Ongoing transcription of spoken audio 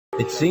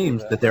It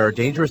seems that there are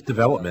dangerous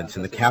developments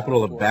in the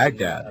capital of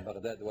Baghdad,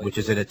 which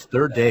is in its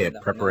third day of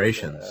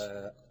preparations.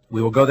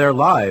 We will go there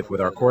live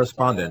with our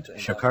correspondent,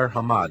 Shakir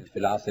Hamad.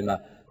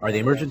 Are the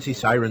emergency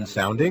sirens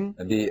sounding?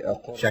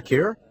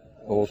 Shakir?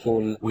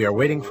 We are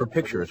waiting for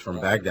pictures from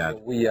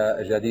Baghdad.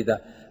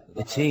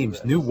 It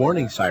seems new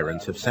warning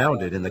sirens have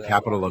sounded in the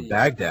capital of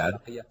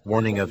Baghdad,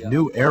 warning of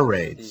new air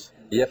raids.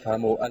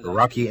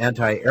 Iraqi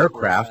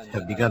anti-aircraft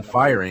have begun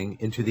firing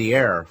into the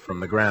air from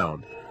the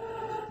ground.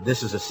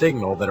 This is a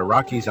signal that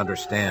Iraqis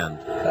understand.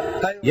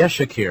 Yes,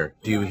 Shakir,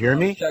 do you hear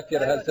me?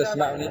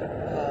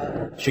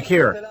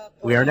 Shakir,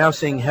 we are now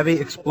seeing heavy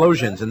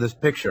explosions in this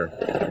picture.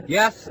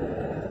 Yes.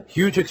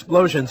 Huge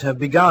explosions have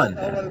begun.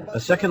 A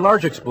second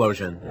large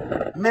explosion.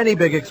 Many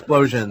big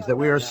explosions that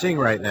we are seeing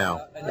right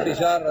now.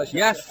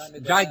 Yes,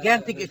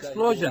 gigantic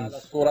explosions.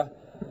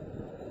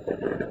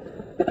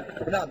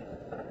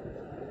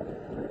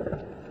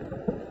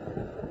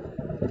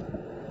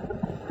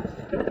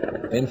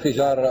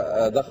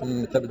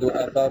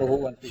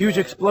 Huge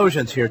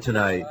explosions here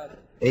tonight.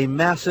 A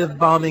massive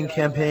bombing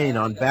campaign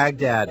on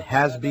Baghdad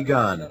has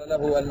begun.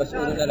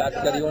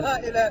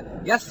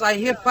 Yes, I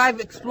hear 5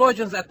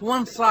 explosions at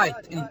one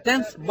site,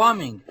 intense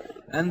bombing,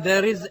 and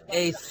there is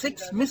a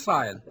 6th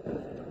missile.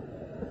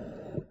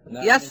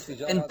 Yes,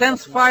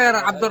 intense fire,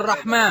 Abdul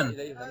Rahman.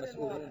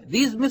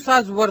 These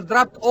missiles were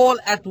dropped all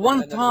at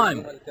one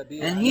time,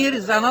 and here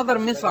is another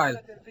missile.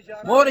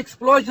 More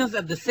explosions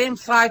at the same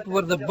site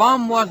where the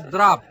bomb was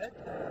dropped.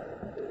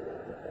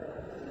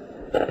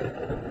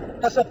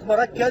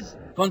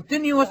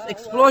 Continuous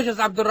explosions,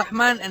 Abdul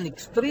Rahman, and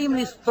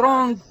extremely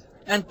strong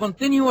and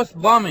continuous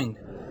bombing.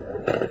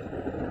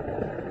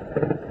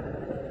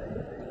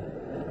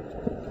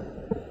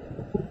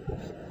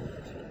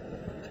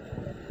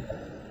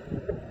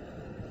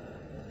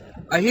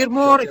 I hear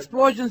more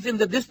explosions in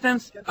the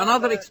distance,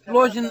 another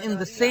explosion in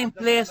the same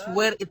place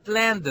where it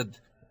landed.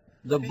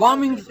 The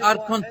bombings are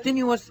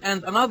continuous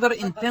and another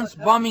intense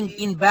bombing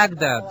in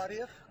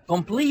Baghdad.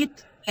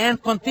 Complete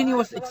and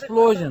continuous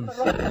explosions.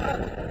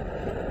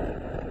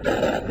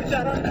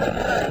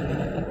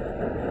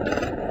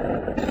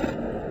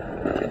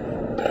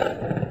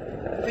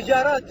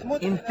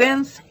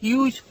 Intense,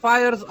 huge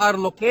fires are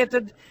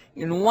located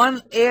in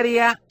one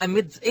area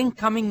amidst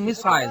incoming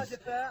missiles,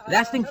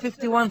 lasting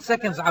 51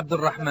 seconds, Abdul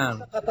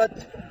Rahman.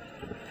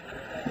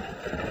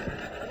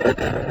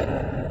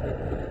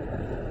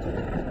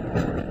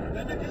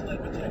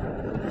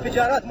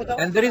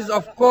 And there is,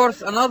 of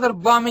course, another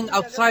bombing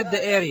outside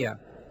the area.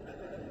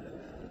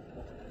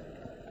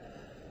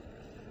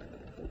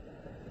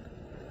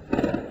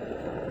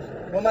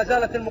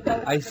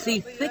 I see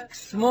thick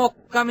smoke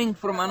coming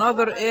from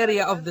another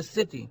area of the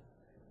city.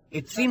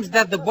 It seems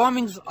that the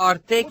bombings are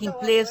taking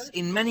place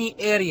in many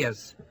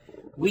areas.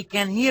 We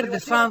can hear the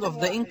sound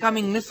of the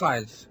incoming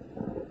missiles.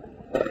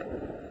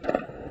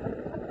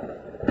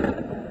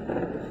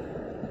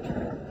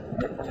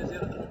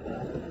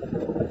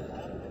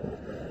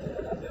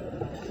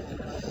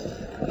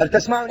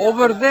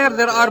 Over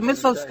there are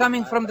missiles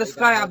coming from the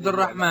sky, Abdul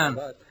Rahman.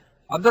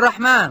 Abdul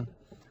Rahman,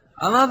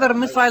 another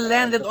missile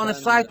landed on a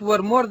site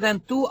where more than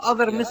 2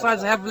 other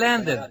missiles have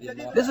landed.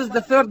 This is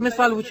the 3rd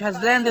missile which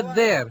has landed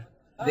there.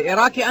 The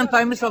Iraqi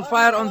anti-missile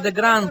fire on the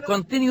ground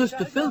continues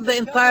to fill the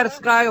entire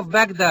sky of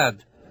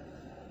Baghdad.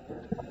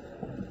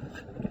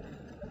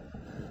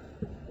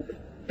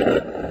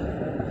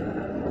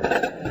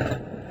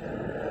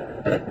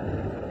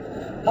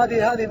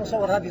 هذه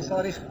مصور هذه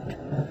صواريخ.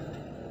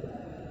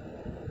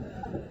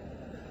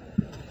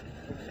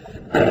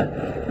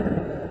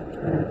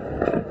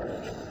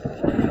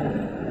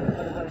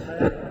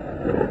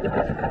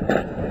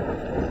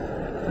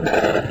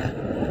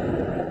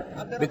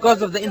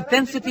 Because of the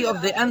intensity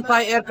of the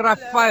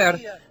anti-aircraft fire,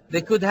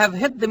 they could have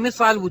hit the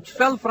missile which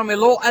fell from a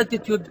low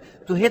altitude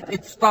to hit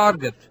its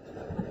target.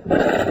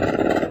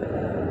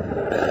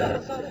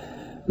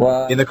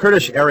 In the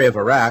Kurdish area of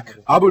Iraq,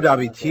 Abu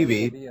Dhabi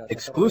TV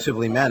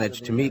exclusively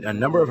managed to meet a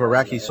number of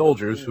Iraqi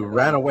soldiers who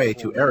ran away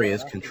to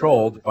areas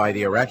controlled by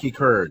the Iraqi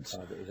Kurds.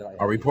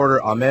 Our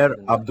reporter Amer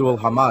Abdul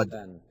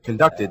Hamad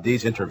conducted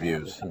these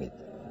interviews.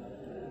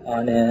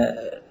 I'm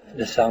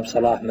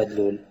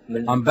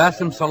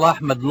Basim Salah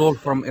Madloul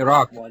from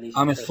Iraq.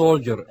 I'm a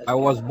soldier. I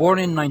was born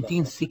in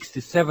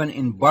 1967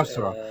 in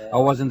Basra. I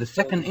was in the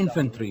 2nd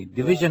Infantry,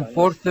 Division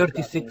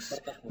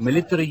 436,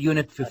 Military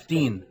Unit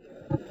 15.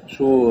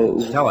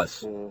 Tell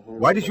us,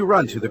 why did you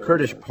run to the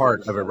Kurdish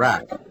part of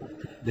Iraq?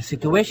 The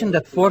situation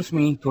that forced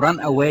me to run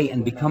away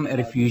and become a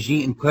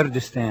refugee in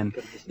Kurdistan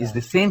is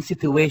the same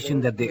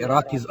situation that the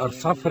Iraqis are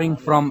suffering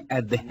from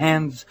at the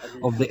hands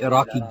of the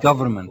Iraqi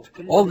government.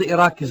 All the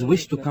Iraqis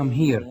wish to come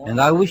here,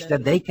 and I wish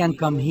that they can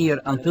come here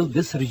until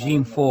this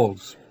regime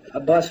falls.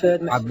 Abbas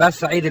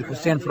Saeed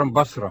al-Hussein from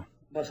Basra.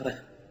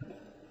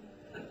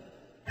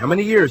 How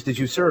many years did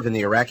you serve in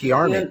the Iraqi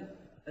army?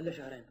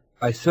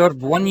 I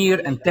served 1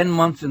 year and 10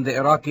 months in the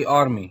Iraqi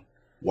army.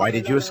 Why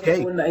did you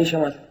escape?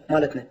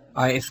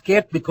 I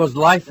escaped because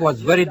life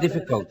was very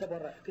difficult.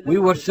 We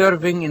were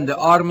serving in the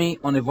army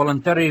on a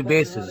voluntary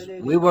basis.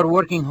 We were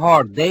working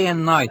hard day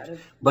and night,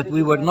 but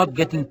we were not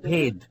getting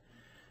paid.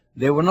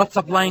 They were not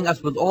supplying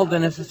us with all the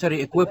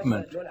necessary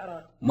equipment.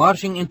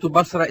 Marching into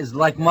Basra is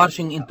like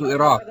marching into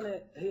Iraq.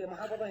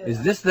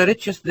 Is this the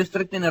richest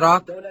district in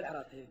Iraq?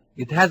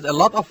 It has a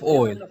lot of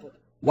oil.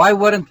 Why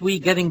weren't we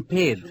getting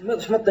paid?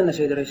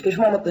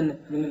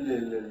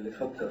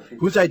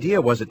 Whose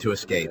idea was it to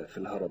escape?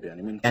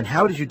 And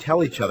how did you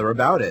tell each other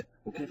about it?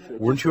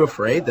 Weren't you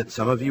afraid that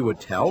some of you would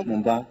tell?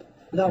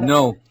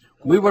 No,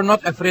 we were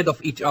not afraid of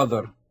each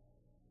other.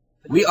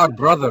 We are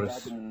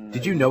brothers.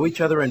 Did you know each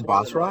other in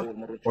Basra,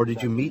 or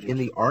did you meet in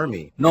the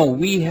army? No,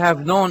 we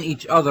have known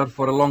each other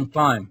for a long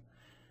time.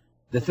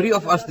 The three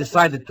of us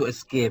decided to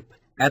escape.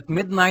 At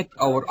midnight,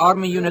 our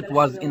army unit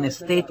was in a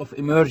state of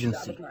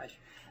emergency.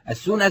 As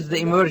soon as the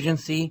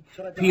emergency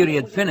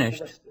period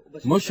finished,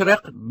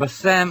 Mushriq,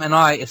 Bassam and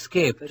I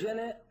escaped.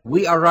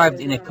 We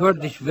arrived in a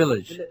Kurdish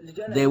village.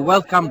 They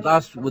welcomed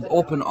us with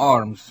open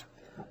arms.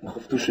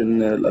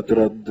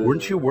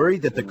 Weren't you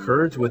worried that the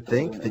Kurds would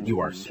think that you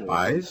are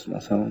spies?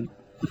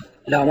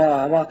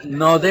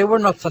 No, they were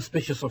not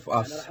suspicious of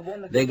us.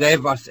 They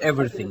gave us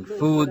everything,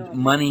 food,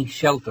 money,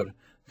 shelter.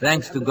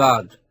 Thanks to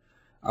God.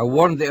 I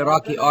warned the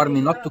Iraqi army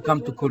not to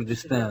come to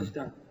Kurdistan.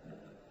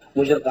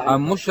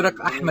 I'm Mushriq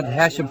Ahmed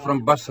Hashim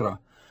from Basra.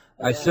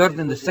 I served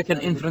in the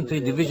 2nd Infantry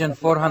Division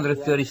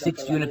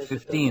 436 Unit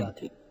 15.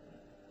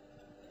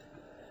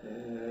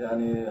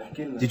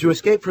 Did you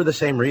escape for the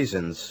same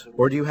reasons,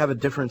 or do you have a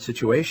different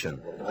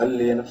situation?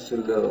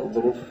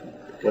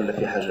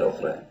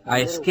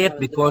 I escaped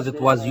because it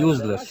was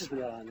useless.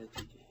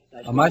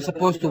 Am I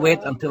supposed to wait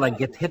until I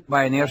get hit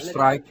by an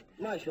airstrike?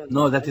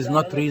 No, that is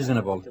not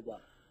reasonable.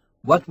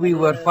 What we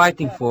were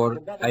fighting for,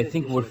 I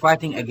think we're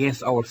fighting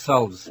against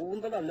ourselves.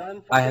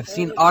 I have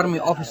seen army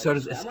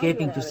officers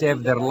escaping to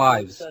save their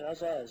lives.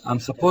 I'm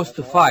supposed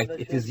to fight.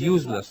 It is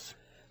useless.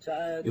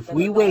 If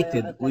we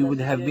waited, we would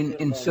have been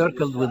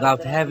encircled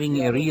without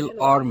having a real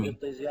army.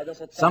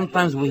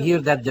 Sometimes we hear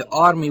that the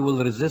army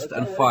will resist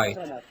and fight,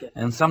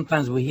 and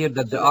sometimes we hear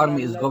that the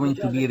army is going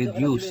to be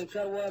reduced.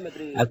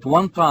 At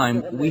one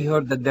time, we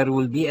heard that there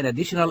will be an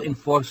additional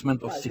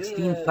enforcement of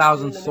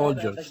 16,000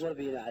 soldiers.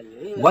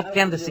 What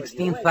can the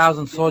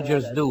 16,000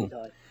 soldiers do?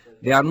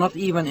 They are not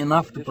even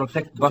enough to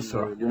protect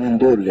Basra.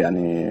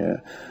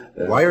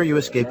 Why are you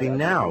escaping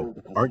now?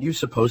 Aren't you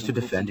supposed to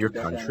defend your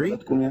country?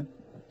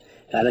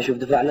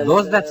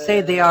 Those that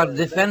say they are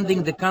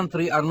defending the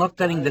country are not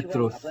telling the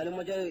truth.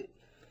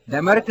 The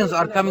Americans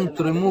are coming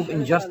to remove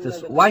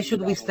injustice. Why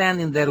should we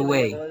stand in their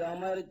way?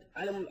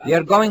 They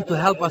are going to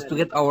help us to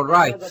get our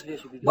rights.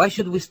 Why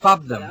should we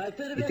stop them?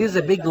 It is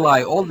a big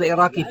lie. All the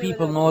Iraqi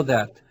people know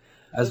that.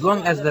 As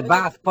long as the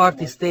Ba'ath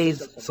party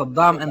stays,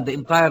 Saddam and the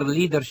entire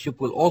leadership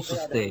will also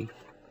stay.